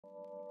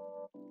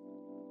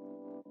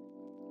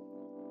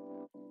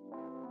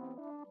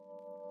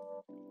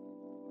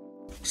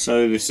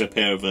So this is a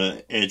pair of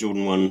Air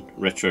Jordan 1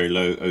 Retro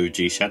Low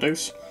OG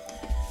Shadows,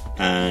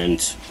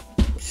 and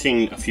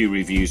seen a few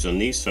reviews on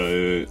these,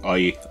 so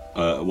I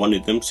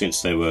wanted them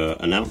since they were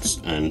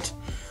announced, and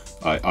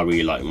I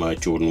really like my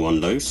Jordan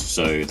 1 lows,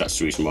 so that's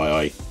the reason why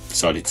I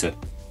decided to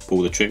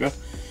pull the trigger.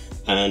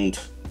 And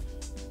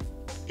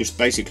it's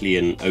basically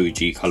an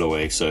OG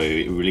colorway, so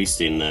it released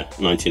in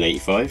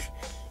 1985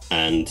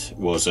 and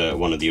was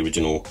one of the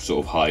original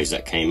sort of highs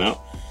that came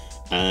out.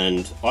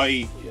 And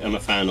I am a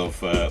fan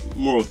of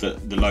more of the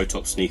low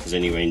top sneakers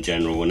anyway in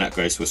general, and that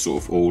goes for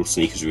sort of all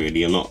sneakers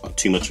really. I'm not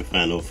too much a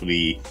fan of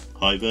the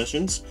high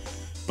versions,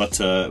 but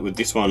with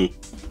this one,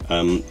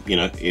 you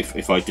know,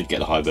 if I did get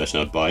the high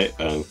version, I'd buy it,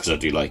 because I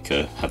do like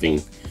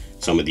having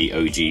some of the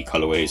OG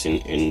colorways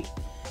in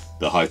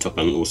the high top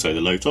and also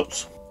the low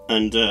tops.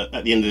 And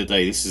at the end of the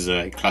day, this is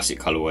a classic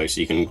colorway, so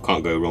you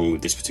can't go wrong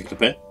with this particular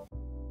pair.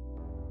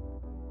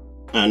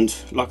 And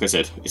like I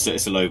said,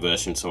 it's a low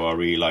version, so I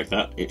really like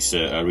that. It's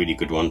a really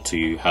good one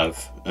to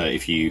have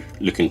if you're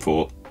looking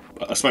for,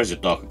 I suppose, a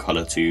darker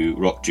colour to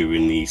rock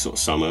during the sort of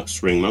summer,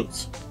 spring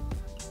months.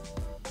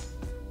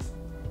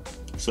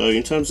 So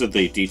in terms of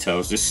the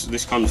details,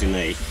 this comes in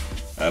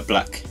a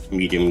black,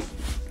 medium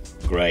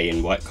grey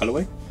and white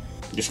colourway.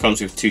 This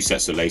comes with 2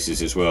 sets of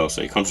laces as well,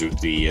 so it comes with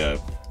the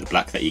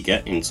black that you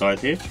get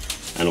inside here,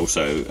 and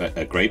also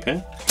a grey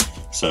pair.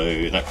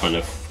 So that kind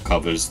of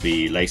covers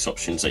the lace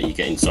options that you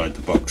get inside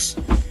the box.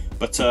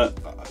 But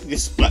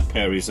this black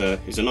pair is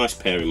a nice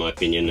pair in my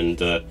opinion, and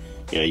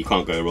you know, you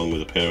can't go wrong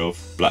with a pair of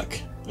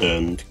black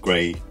and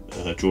grey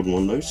Jordan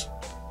 1 lows.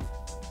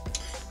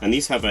 And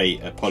these have a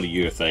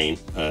polyurethane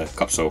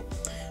cupsole.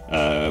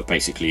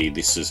 Basically,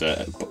 this is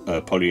a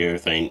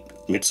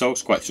polyurethane midsole.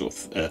 It's quite sort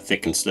of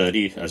thick and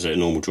sturdy, as a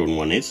normal Jordan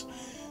 1 is,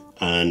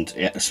 and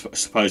it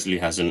supposedly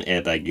has an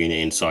airbag unit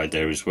inside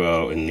there as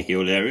well in the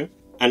heel area.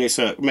 And it's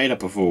made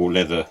up of all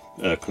leather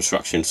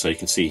construction, so you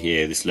can see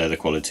here this leather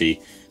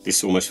quality.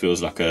 This almost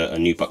feels like a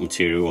nubuck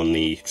material on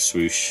the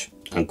swoosh,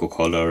 ankle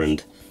collar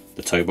and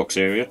the toe box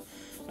area.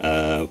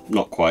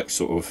 Not quite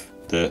sort of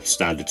the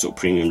standard sort of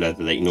premium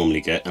leather that you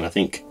normally get, and I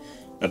think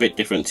a bit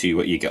different to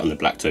what you get on the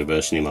black toe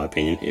version in my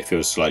opinion. It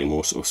feels slightly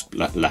more sort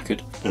of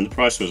lacquered, and the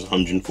price was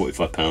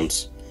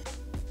 £145.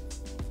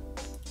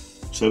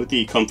 So with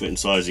the comfort and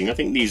sizing, I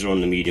think these are on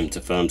the medium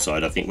to firm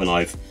side. I think when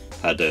I've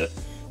had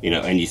you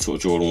know, any sort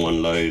of Jordan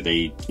 1 low,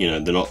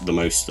 they're not the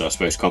most, I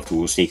suppose,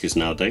 comfortable sneakers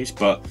nowadays.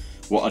 But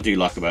what I do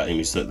like about them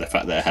is that the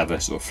fact that they have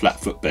a sort of flat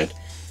footbed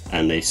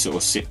and they sort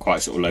of sit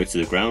quite sort of low to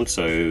the ground.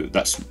 So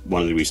that's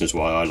one of the reasons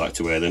why I like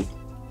to wear them.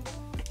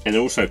 And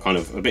they're also kind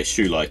of a bit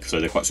shoe-like, so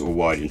they're quite sort of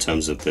wide in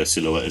terms of their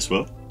silhouette as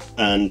well.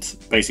 And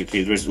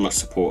basically there isn't much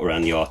support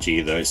around the arch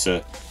either. It's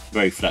a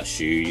very flat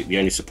shoe. The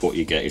only support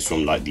you get is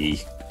from like the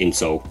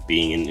insole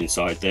being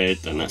inside there,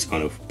 and that's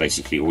kind of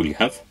basically all you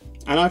have.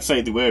 And I'd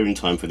say the wearing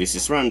time for this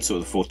is around sort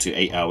of the 4 to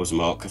 8 hours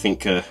mark. I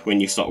think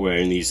when you start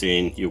wearing these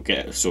in, you'll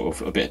get sort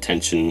of a bit of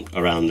tension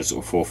around the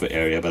sort of forefoot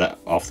area, but that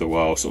after a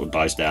while sort of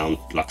dies down.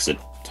 Like I said,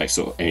 takes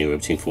sort of anywhere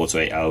between 4 to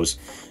 8 hours,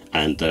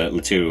 and the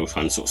material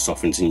kind of sort of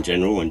softens in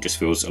general and just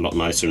feels a lot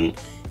nicer and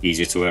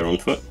easier to wear on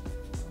foot.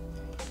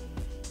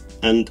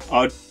 And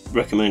I'd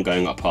recommend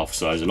going up half a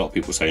size. A lot of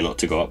people say not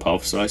to go up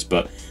half a size,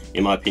 but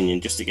in my opinion,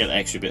 just to get that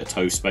extra bit of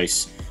toe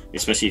space,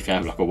 especially if you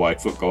have like a wide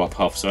foot, go up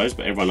half size.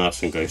 But everyone else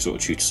can go sort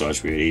of true to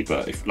size really.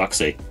 But if, like I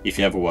say, if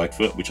you have a wide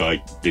foot, which I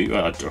do,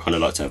 I'd kind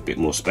of like to have a bit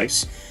more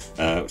space.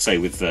 Say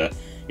with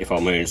if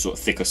I'm wearing sort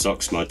of thicker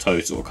socks, my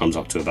toe sort of comes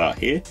up to about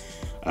here.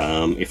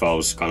 If I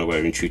was kind of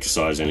wearing true to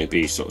size, then it'd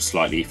be sort of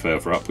slightly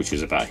further up, which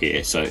is about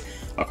here. So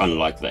I kind of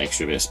like the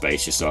extra bit of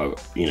space, just so,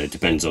 you know,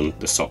 depends on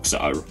the socks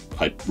that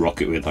I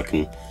rock it with, I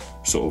can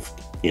sort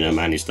of, you know,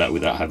 manage that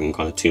without having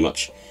kind of too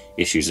much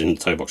issues in the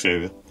toe box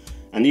area.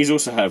 And these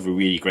also have a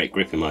really great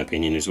grip in my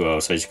opinion as well.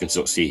 So as you can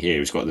sort of see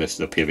here, it's got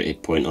the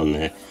pivoted point on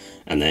there,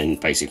 and then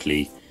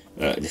basically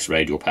this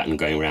radial pattern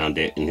going around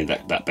it, and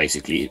that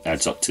basically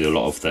adds up to a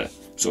lot of the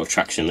sort of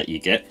traction that you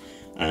get,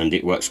 and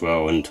it works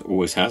well and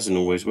always has and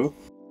always will.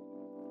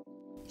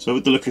 So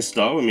with the look and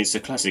style, I mean, it's a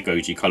classic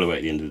OG colourway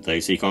at the end of the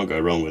day, so you can't go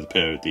wrong with a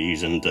pair of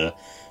these, and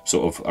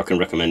sort of I can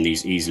recommend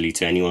these easily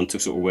to anyone to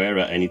sort of wear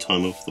at any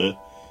time of the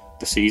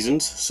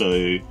seasons.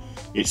 So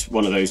it's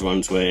one of those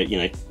ones where, you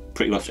know,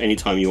 pretty much any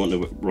time you want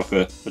to rock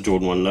a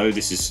Jordan 1 low,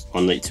 this is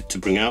one to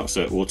bring out.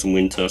 So autumn,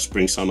 winter,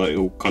 spring, summer, it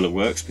all kind of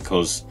works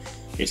because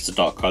it's the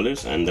dark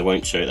colours and they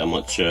won't show that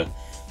much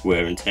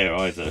wear and tear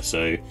either.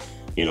 So,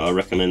 you know, I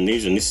recommend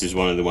these, and this is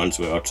one of the ones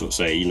where I'd sort of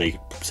say, you know, you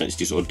could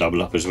potentially sort of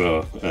double up as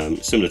well,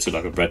 similar to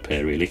like a bread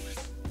pair really.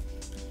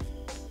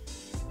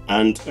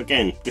 And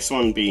again, this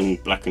one being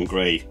black and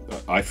grey,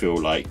 I feel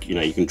like, you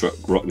know, you can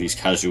rock these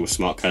casual,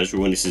 smart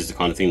casual, and this is the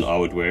kind of thing that I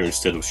would wear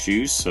instead of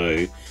shoes.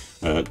 So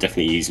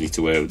definitely easily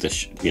to wear with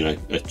the, you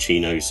know,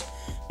 chinos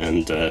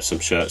and some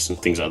shirts and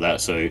things like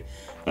that. So,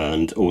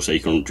 and also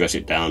you can dress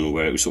it down and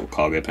wear it with sort of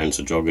cargo pants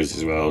or joggers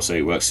as well. So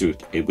it works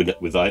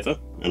with either,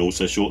 and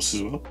also shorts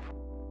as well.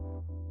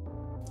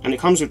 And it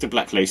comes with the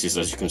black laces,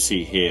 as you can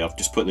see here. I've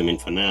just put them in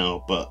for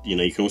now, but you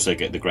know, you can also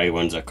get the grey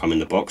ones that come in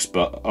the box.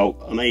 But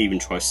I may even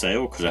try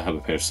sail, because I have a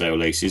pair of sail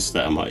laces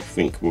that I might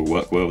think will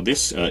work well with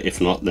this.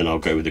 If not, then I'll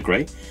go with the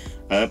grey.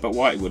 But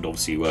white would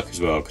obviously work as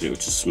well, because it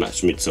would just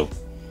match midsole.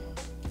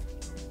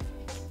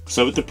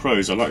 So with the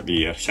pros, I like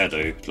the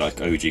shadow,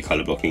 like OG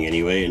colour blocking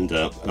anyway, and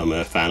I'm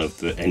a fan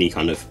of any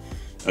kind of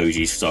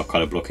OG style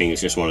colour blocking.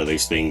 It's just one of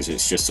those things.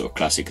 It's just sort of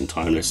classic and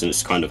timeless, and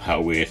it's kind of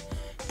how we're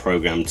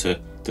programmed to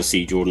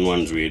see Jordan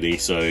 1s really.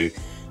 So,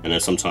 and then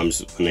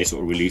sometimes when they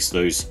sort of release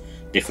those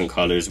different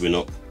colours, we're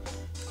not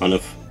kind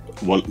of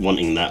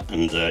wanting that,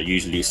 and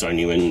usually it's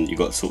only when you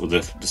got sort of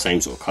the same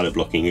sort of colour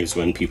blocking is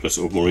when people are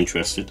sort of more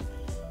interested.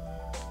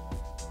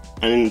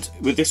 And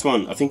with this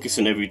one, I think it's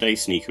an everyday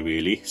sneaker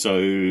really,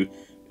 so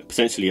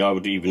potentially I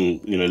would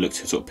even, you know, look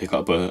to sort of pick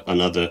up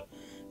another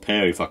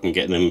pair if I can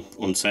get them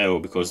on sale,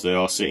 because they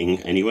are sitting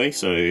anyway.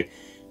 So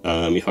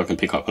if I can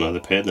pick up another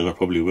pair, then I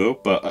probably will.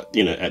 But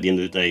you know, at the end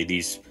of the day,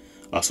 these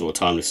are sort of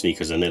timeless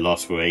sneakers, and they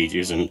last for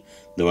ages, and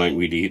they won't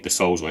really, the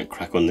soles won't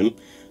crack on them.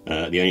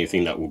 The only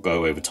thing that will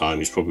go over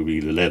time is probably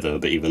the leather,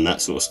 but even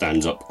that sort of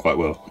stands up quite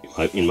well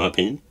in my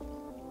opinion.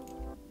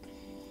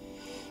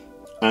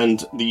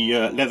 And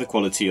the leather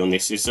quality on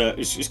this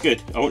is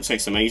good. I won't say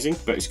it's amazing,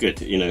 but it's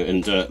good, you know.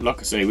 And like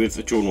I say, with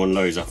the Jordan 1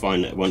 lows, I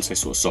find that once they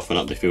sort of soften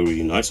up, they feel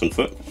really nice on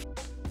foot.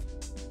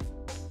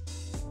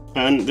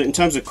 And in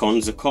terms of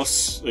cons, the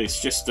costs,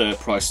 it's just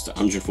priced at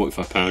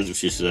 £145,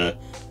 which is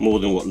more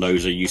than what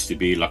lows are used to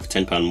be, like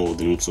 £10 more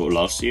than sort of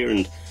last year,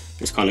 and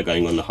it's kind of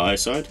going on the higher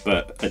side.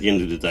 But at the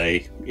end of the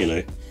day, you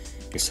know,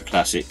 it's a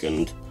classic,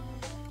 and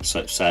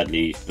so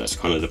sadly that's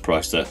kind of the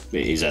price that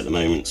it is at the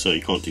moment, so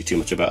you can't do too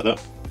much about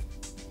that.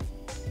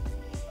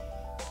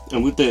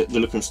 And with the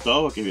look and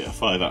style, I'll give it a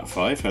 5 out of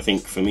 5. I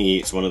think for me,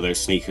 it's one of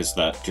those sneakers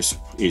that just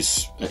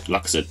is,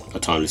 like I said, a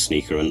timeless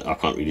sneaker, and I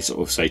can't really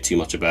sort of say too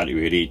much about it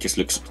really. It just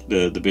looks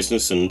the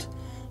business, and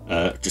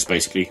just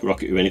basically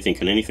rock it with anything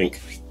and anything.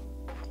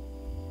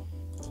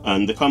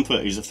 And the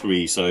comfort is a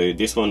 3, so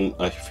this one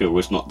I feel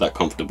was not that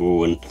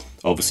comfortable, and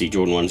obviously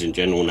Jordan 1s in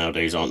general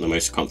nowadays aren't the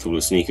most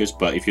comfortable sneakers,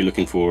 but if you're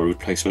looking for a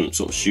replacement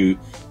sort of shoe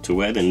to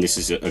wear, then this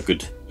is a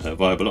good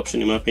viable option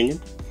in my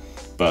opinion.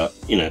 But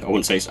you know, I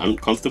wouldn't say it's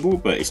uncomfortable,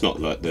 but it's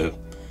not like the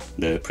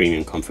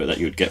premium comfort that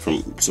you would get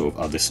from sort of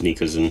other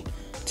sneakers in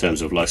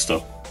terms of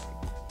lifestyle.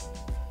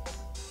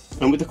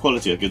 And with the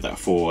quality, I give that a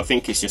 4. I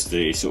think it's just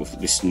the sort of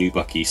this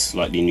nubucky,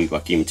 slightly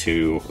nubucky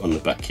material on the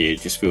back here.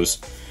 It just feels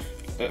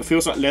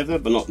like leather,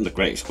 but not the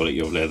greatest quality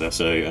of leather.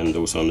 So, and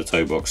also on the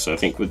toe box. So I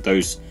think with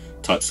those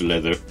types of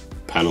leather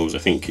panels, I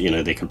think, you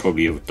know, they could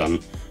probably have done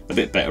a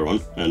bit better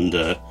on.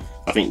 And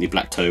I think the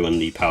black toe and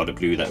the powder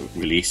blue that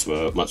released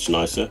were much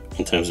nicer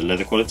in terms of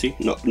leather quality.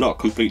 Not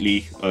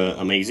completely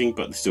amazing,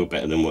 but still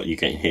better than what you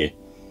get here.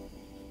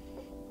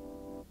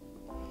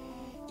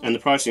 And the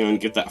pricing, I'm going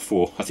to give that a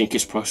 4. I think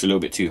it's priced a little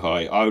bit too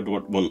high. I would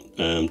want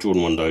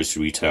Jordan 1 lows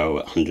to retail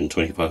at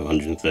 125,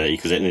 130,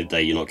 because at the end of the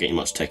day, you're not getting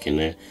much tech in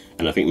there.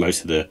 And I think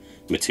most of the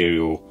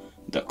material,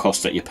 the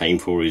cost that you're paying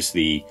for is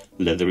the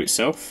leather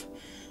itself.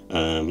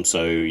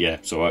 So yeah,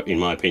 so in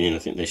my opinion, I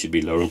think they should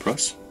be lower in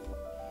price.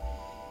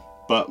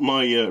 But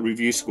my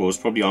review scores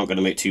probably aren't going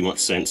to make too much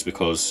sense,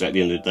 because at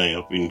the end of the day,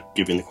 I've been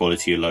giving the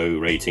quality a low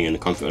rating and the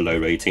comfort a low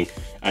rating.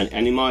 And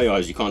in my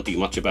eyes, you can't do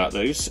much about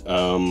those.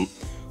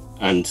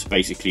 And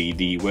basically,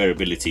 the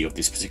wearability of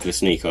this particular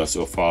sneaker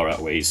sort of far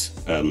outweighs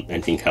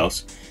anything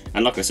else.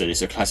 And like I said,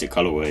 it's a classic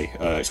colorway.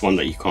 It's one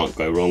that you can't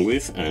go wrong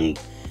with. And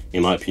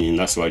in my opinion,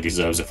 that's why it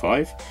deserves a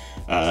 5.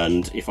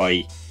 And if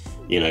I,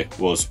 you know,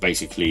 was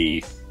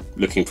basically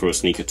looking for a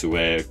sneaker to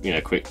wear, you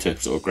know, quick to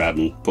sort of grab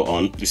and put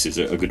on, this is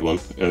a good one,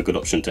 a good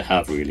option to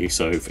have really.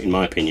 So in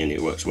my opinion,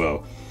 it works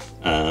well.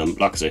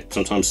 Like I said,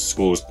 sometimes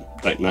scores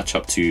don't match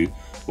up to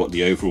what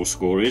the overall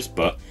score is,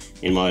 but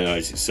in my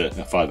eyes it's a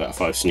 5 out of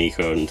 5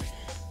 sneaker. And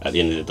at the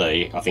end of the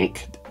day, I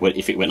think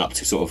if it went up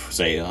to sort of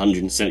say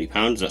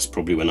 £170, that's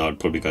probably when I'd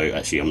probably go,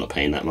 actually I'm not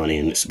paying that money,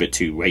 and it's a bit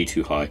way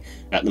too high.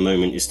 At the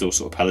moment it's still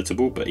sort of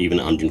palatable, but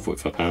even at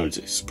 £145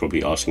 it's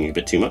probably asking a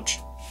bit too much.